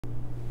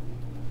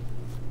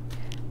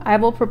I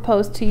will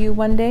propose to you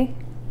one day.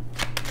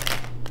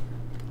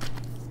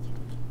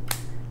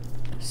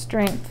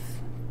 Strength.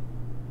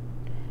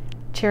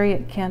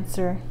 Chariot,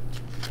 Cancer.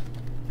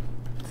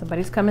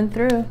 Somebody's coming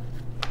through.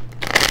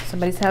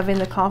 Somebody's having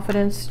the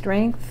confidence,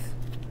 strength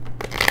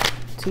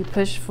to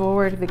push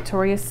forward,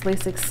 victoriously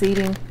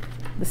succeeding.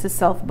 This is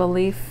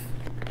self-belief,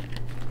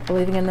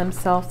 believing in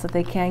themselves that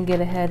they can get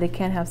ahead, they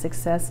can have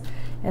success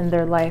in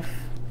their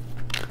life.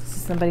 This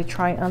is somebody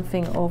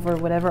triumphing over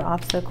whatever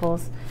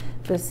obstacles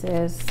this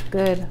is.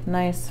 Good,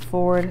 nice,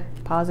 forward,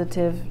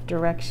 positive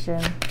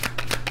direction,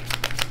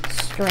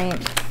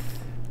 strength.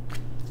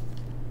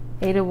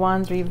 8 of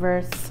Wands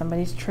reversed.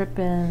 Somebody's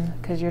tripping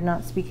because you're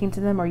not speaking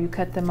to them or you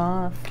cut them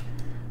off.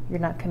 You're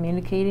not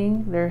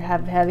communicating. They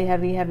have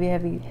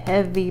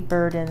heavy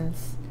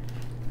burdens.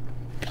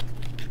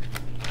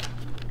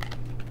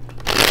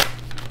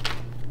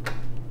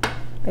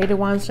 Eight of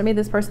Wands, show me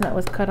this person that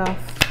was cut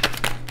off.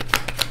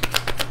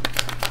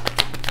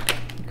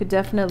 You could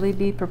definitely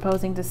be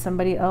proposing to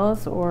somebody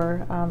else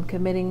or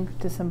committing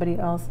to somebody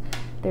else.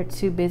 They're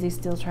too busy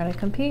still trying to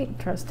compete,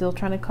 still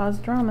trying to cause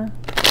drama.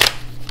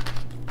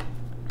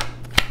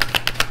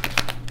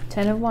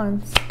 10 of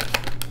Wands.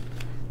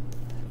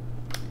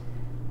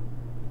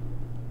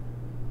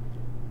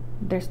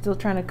 They're still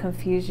trying to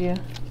confuse you.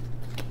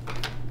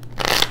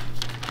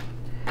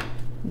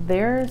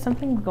 There's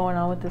something going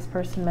on with this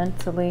person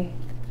mentally.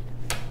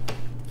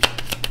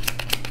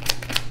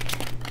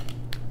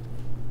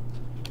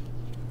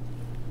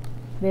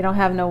 They don't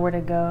have nowhere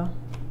to go.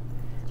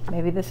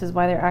 Maybe this is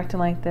why they're acting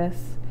like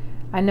this.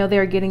 I know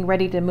they're getting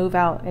ready to move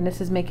out, and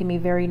this is making me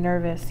very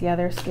nervous. Yeah,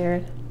 they're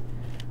scared.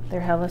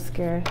 They're hella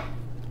scared.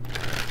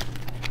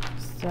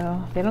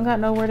 So they don't got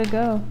nowhere to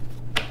go.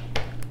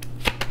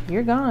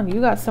 You're gone.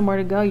 You got somewhere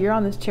to go. You're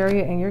on this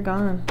chariot and you're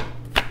gone.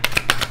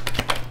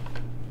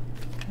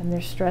 And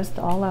they're stressed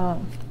all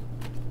out.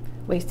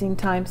 Wasting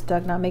time,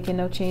 stuck, not making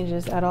no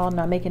changes at all,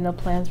 not making no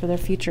plans for their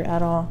future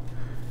at all.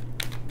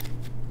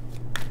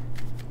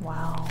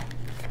 Wow.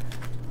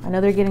 I know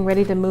they're getting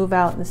ready to move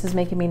out. This is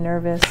making me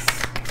nervous.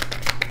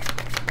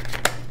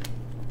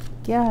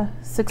 Yeah,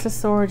 6 of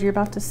Swords. You're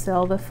about to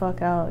sell the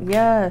fuck out.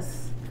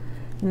 Yes.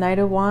 Knight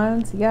of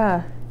Wands.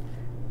 Yeah.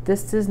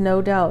 This is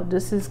no doubt.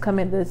 This is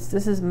coming. This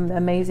is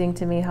amazing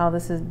to me how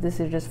this is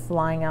just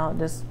flying out.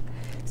 Just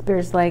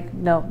Spirit's like,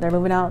 no, they're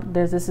moving out.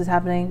 This is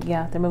happening.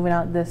 Yeah, they're moving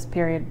out this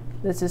period.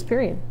 This is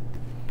period.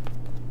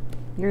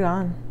 You're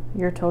gone.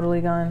 You're totally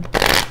gone.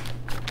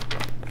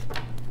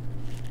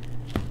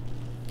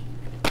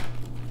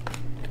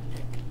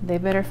 They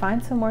better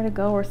find somewhere to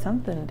go or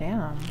something.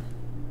 Damn.